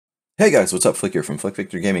Hey guys, what's up? Flick here from Flick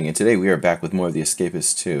Victor Gaming, and today we are back with more of the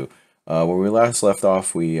Escapists 2. Where we last left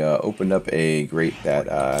off, we opened up a grate that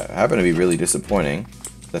happened to be really disappointing.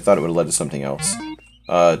 I thought it would have led to something else.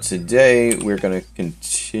 Today, we're going to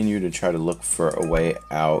continue to try to look for a way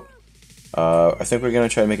out. I think we're going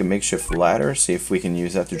to try to make a makeshift ladder, see if we can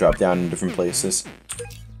use that to drop down in different places.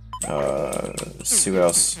 Let's see what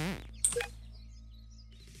else.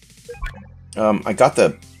 I got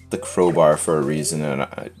the crowbar for a reason,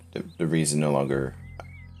 and the reason no longer...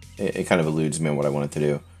 It kind of eludes me on what I wanted to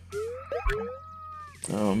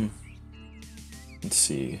do. Let's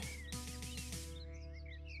see.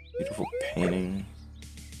 Beautiful painting.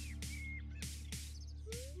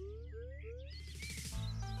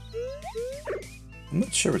 I'm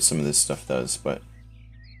not sure what some of this stuff does, but...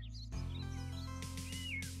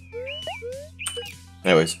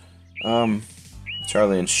 Anyways,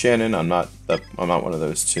 Charlie and Shannon, I'm not one of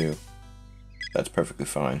those two. That's perfectly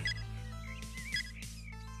fine.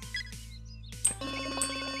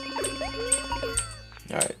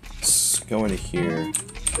 Alright, let's go into here,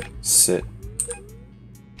 sit.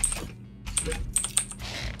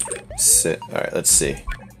 Alright, let's see.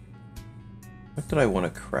 What did I want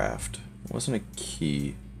to craft? It wasn't a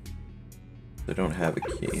key. I don't have a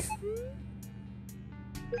key.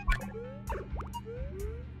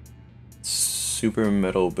 Super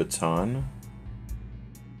metal baton.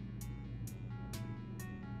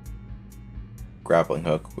 Grappling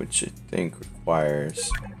hook, which I think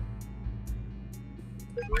requires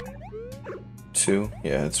 2.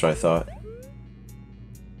 Yeah, that's what I thought.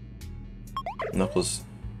 Knuckles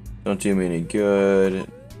don't do me any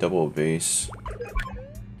good. Double base.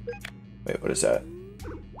 Wait, what is that?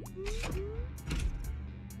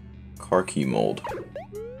 Car key mold.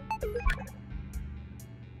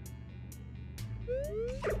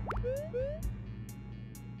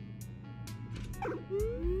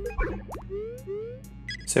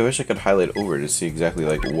 See, I wish I could highlight over to see exactly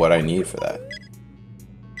like what I need for that.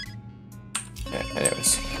 Yeah,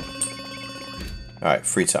 anyways. Alright,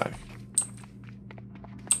 free time.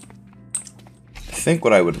 I think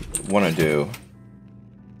what I would want to do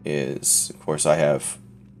is, of course, I have...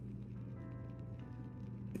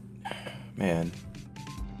 Man.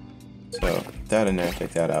 So, put that in there,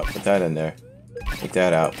 take that out, put that in there. Take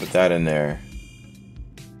that out, put that in there.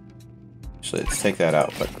 Actually, let's take that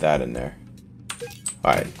out, put that in there.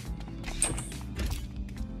 Alright.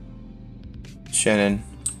 Shannon.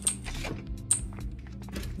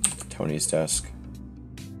 Tony's desk.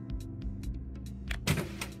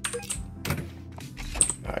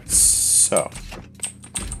 Alright, so.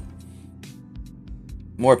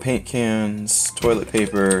 More paint cans, toilet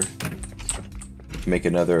paper. Make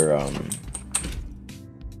another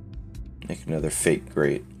fake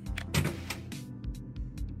grate.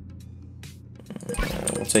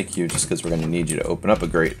 We'll take you just because we're going to need you to open up a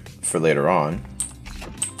grate for later on.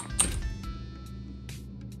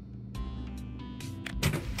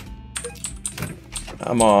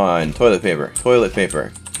 Come on, toilet paper, toilet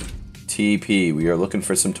paper. TP, we are looking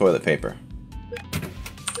for some toilet paper.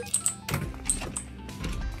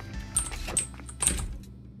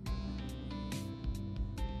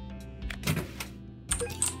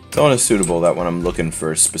 It's only suitable that when I'm looking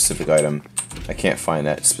for a specific item, I can't find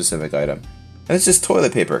that specific item. And it's just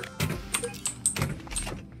toilet paper.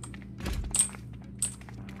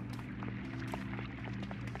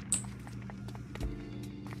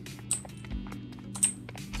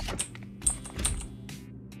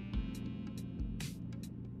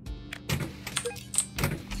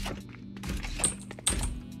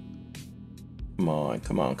 Come on,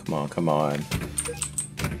 come on, come on, come on.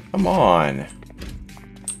 Come on.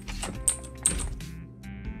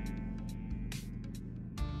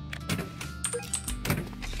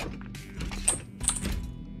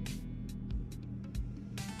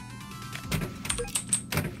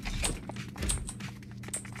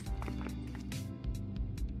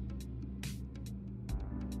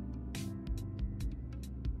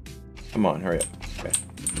 Come on, hurry up. Okay.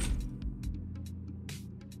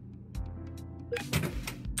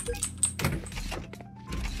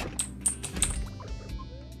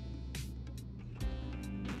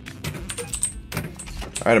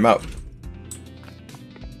 Alright, I'm out.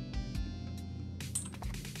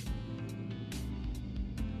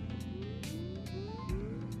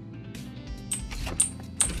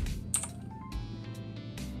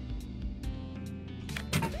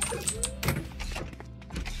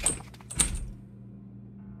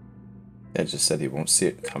 It just said he won't see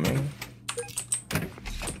it coming.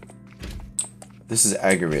 This is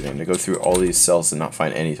aggravating, to go through all these cells and not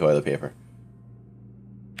find any toilet paper.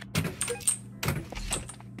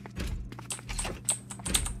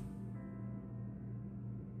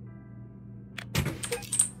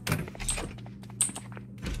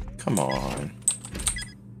 Come on.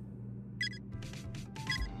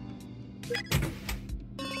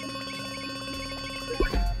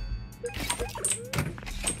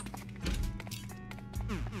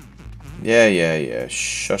 Yeah.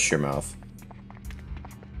 Shush your mouth.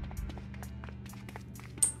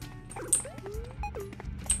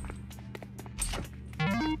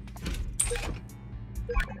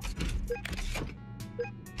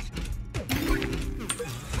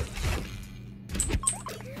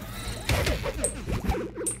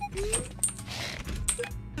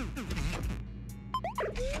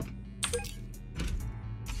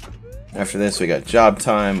 After this, we got job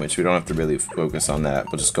time, which we don't have to really focus on that.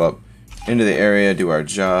 We'll just go up into the area, do our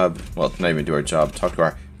job. Well, not even do our job, talk to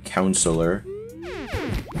our counselor.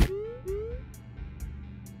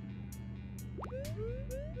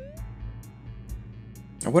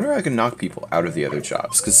 I wonder if I can knock people out of the other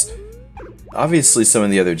jobs, because obviously some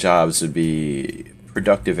of the other jobs would be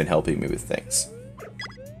productive in helping me with things.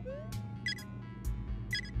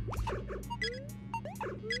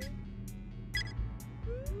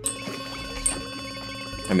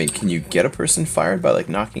 I mean, can you get a person fired by, like,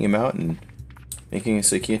 knocking him out and making it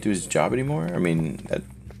so he can't do his job anymore? I mean, that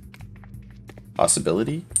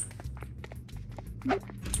possibility?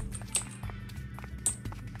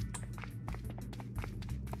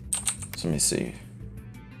 So let me see.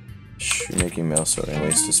 Shoemaking, mail sorting,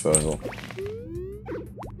 waste disposal.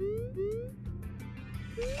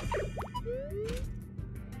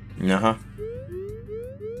 Uh-huh.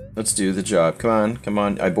 Let's do the job. Come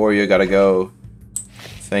on. I bore you, gotta go.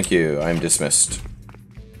 Thank you, I'm dismissed.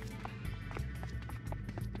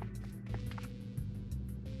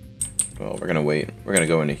 Well, we're gonna wait. We're gonna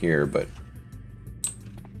go into here, but...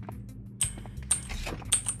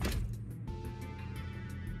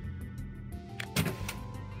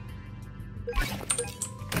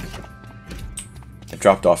 I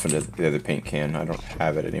dropped off into the other paint can. I don't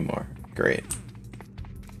have it anymore. Great.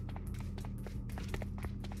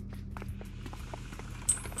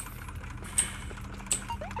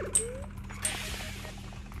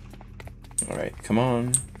 Alright, come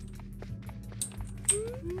on.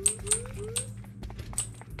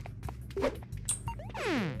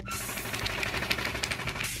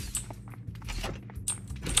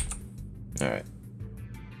 Alright.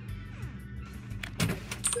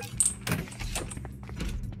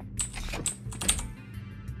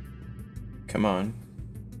 Come on.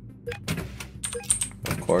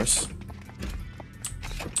 Of course.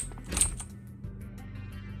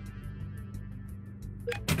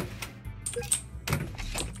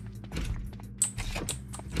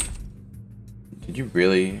 Did you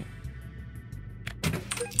really? I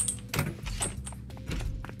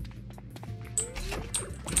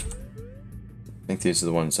think these are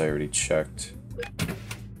the ones I already checked.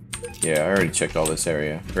 Yeah, I already checked all this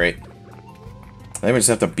area. Great. I think we just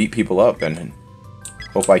have to beat people up and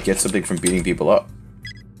hope I get something from beating people up.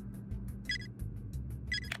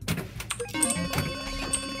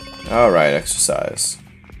 Alright, exercise.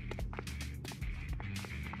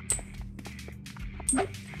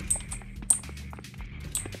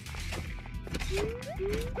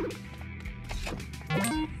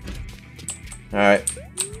 Alright.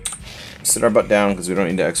 Sit our butt down because we don't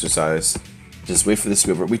need to exercise. Just wait for this to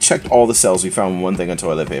be over. We checked all the cells. We found one thing on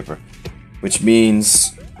toilet paper. Which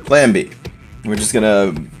means plan B. We're just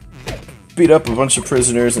gonna beat up a bunch of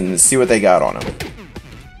prisoners and see what they got on them.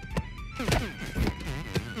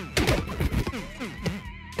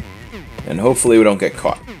 And hopefully we don't get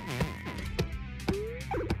caught.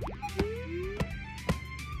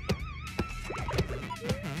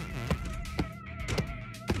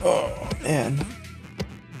 Oh, man.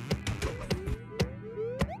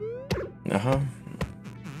 Uh-huh.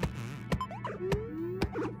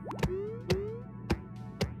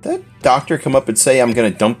 That doctor come up and say, I'm gonna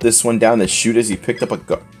dump this one down the chute as he picked up a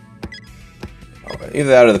gun. Oh, either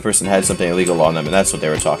that or the person had something illegal on them, and that's what they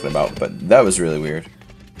were talking about, but that was really weird.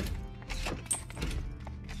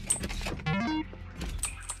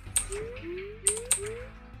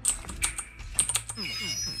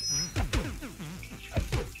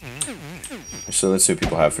 So let's see what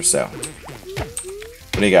people have for sale.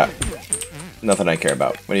 What do you got? Nothing I care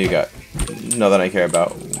about. What do you got? Nothing I care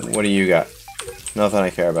about. What do you got? Nothing I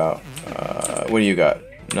care about. What do you got?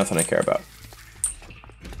 Nothing I care about.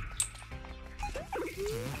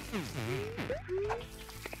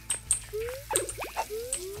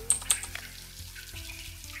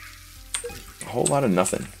 A whole lot of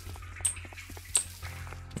nothing.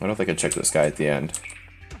 I don't think I checked this guy at the end.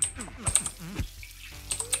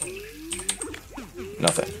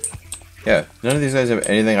 Nothing. Yeah, none of these guys have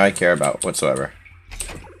anything I care about whatsoever.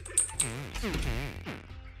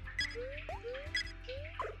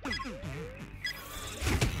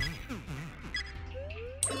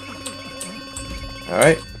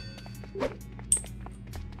 Alright.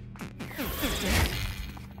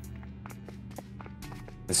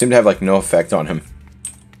 It seemed to have, like, no effect on him.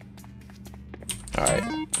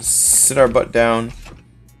 Alright. Sit our butt down.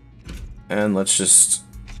 And let's just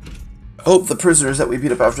hope the prisoners that we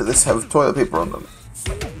beat up after this have toilet paper on them.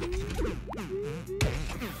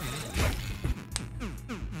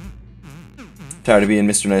 Tired of being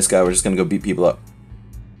Mr. Nice Guy, we're just gonna go beat people up.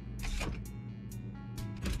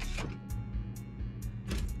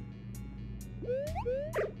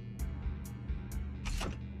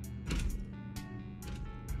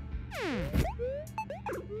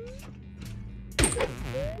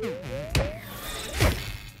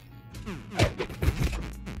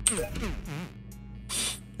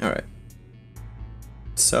 Alright.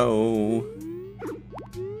 So...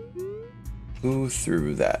 who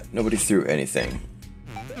threw that? Nobody threw anything.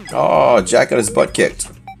 Oh, Jack got his butt kicked.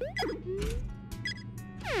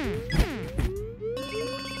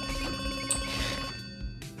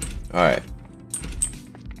 Alright.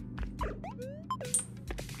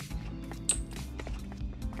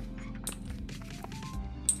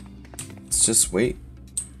 Let's just wait.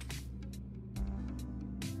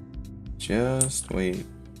 Just wait.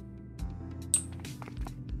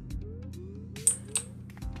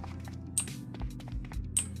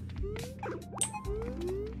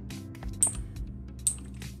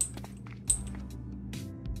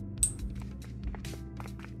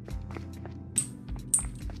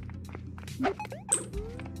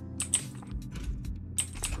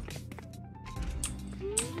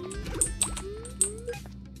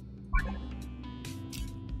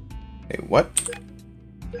 Hey, what?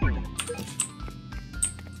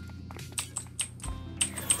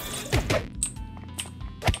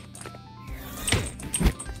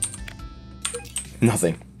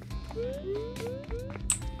 Nothing.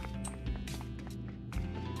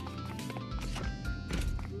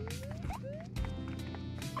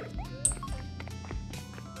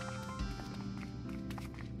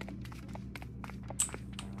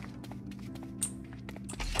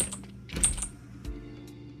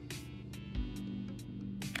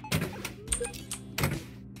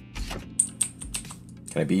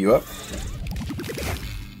 Can I beat you up?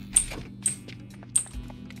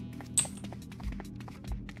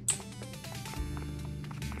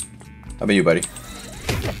 How about you, buddy?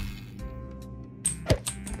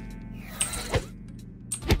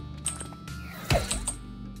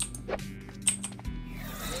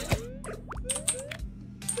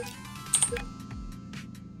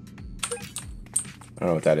 I don't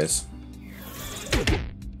know what that is.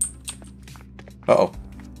 Uh-oh.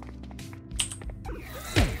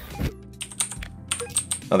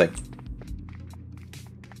 Nothing.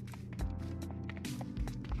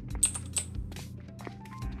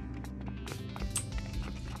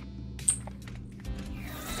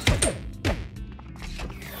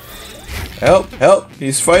 Help! Help!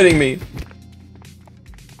 He's fighting me!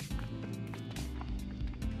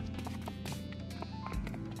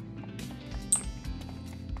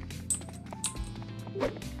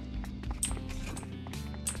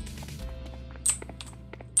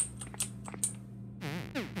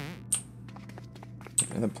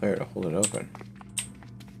 And the player to hold it open.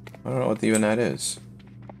 I don't know what even that is.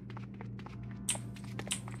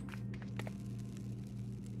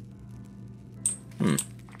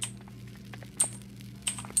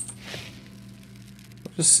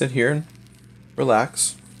 Just sit here and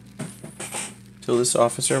relax till this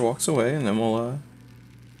officer walks away, and then we'll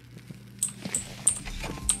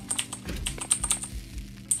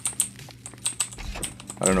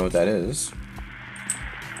I don't know what that is.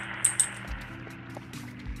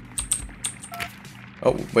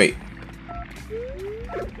 Oh, wait.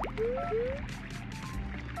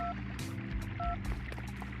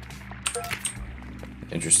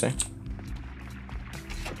 Interesting.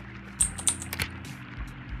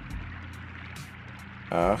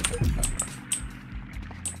 Oh.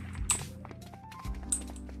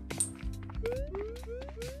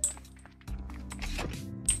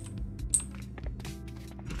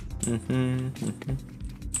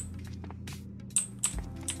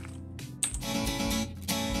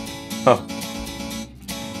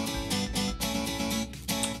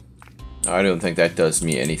 I don't think that does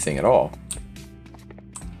me anything at all.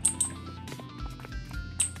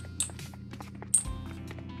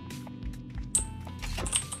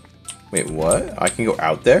 Wait, what? I can go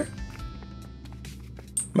out there?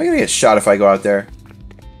 Am I gonna get shot if I go out there?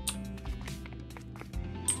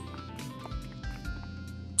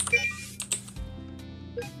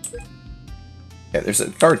 Yeah, there's a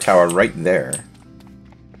guard tower right there.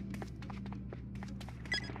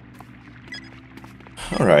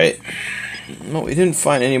 Alright. Well, we didn't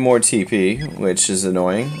find any more TP, which is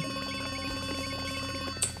annoying.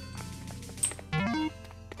 I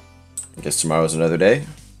guess tomorrow's another day.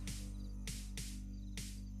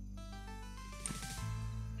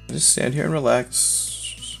 Just stand here and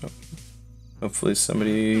relax. Hopefully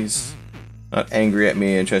somebody's not angry at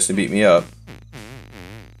me and tries to beat me up.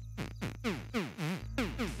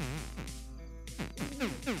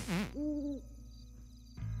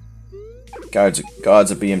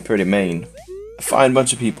 Gods are being pretty mean. A fine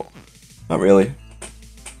bunch of people. Not really.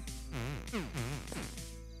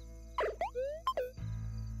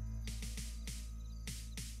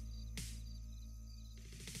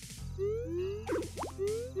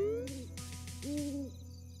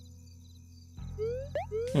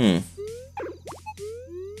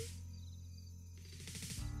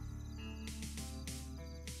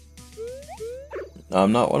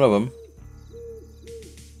 I'm not one of them.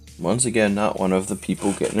 Once again, not one of the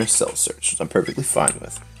people getting their cells searched, which I'm perfectly fine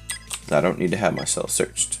with. I don't need to have my cell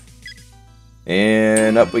searched.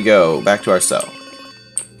 And up we go, back to our cell.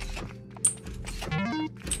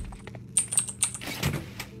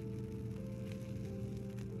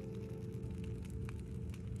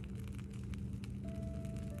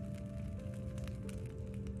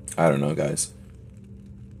 I don't know, guys.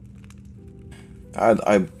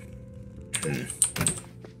 I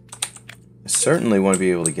certainly want to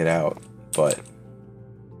be able to get out, but I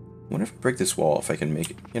wonder if I break this wall, if I can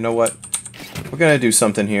make it. You know what? We're gonna do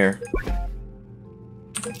something here.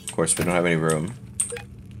 Of course, we don't have any room.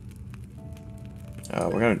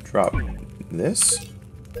 We're gonna drop this.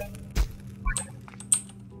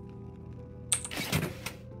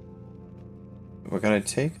 We're gonna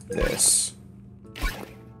take this.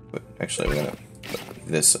 But actually, we're gonna put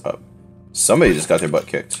this up. Somebody just got their butt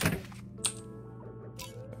kicked.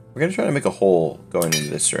 We're gonna try to make a hole going into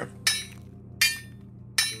this room.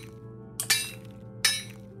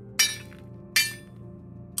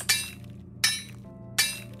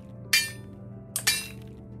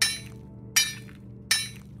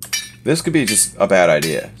 This could be just a bad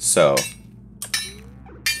idea, so...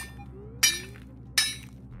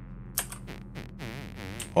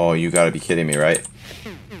 Oh, you gotta be kidding me, right?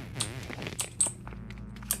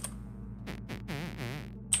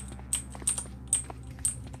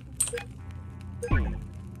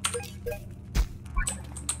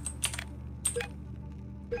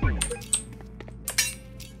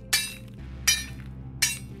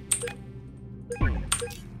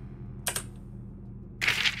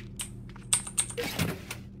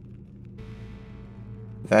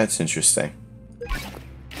 That's interesting.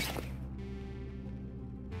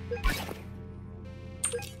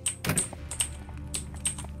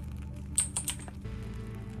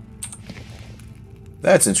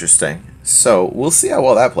 That's interesting. So, we'll see how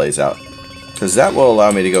well that plays out. Because that will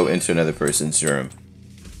allow me to go into another person's room.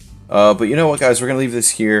 But you know what, guys? We're going to leave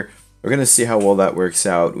this here. We're going to see how well that works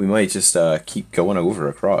out. We might just keep going over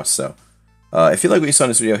across. So, if you like what you saw in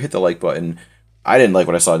this video, hit the like button. I didn't like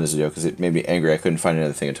what I saw in this video because it made me angry. I couldn't find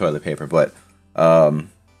another thing of toilet paper. But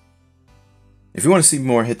if you want to see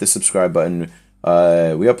more, hit the subscribe button.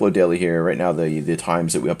 We upload daily here. Right now, the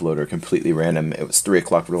times that we upload are completely random. It was 3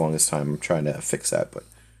 o'clock for the longest time. I'm trying to fix that, but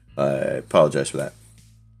I apologize for that.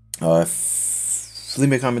 Leave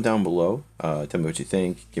me a comment down below. Tell me what you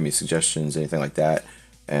think. Give me suggestions, anything like that.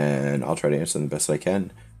 And I'll try to answer them the best I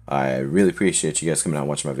can. I really appreciate you guys coming out and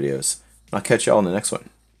watching my videos. I'll catch y'all in the next one.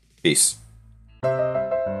 Peace.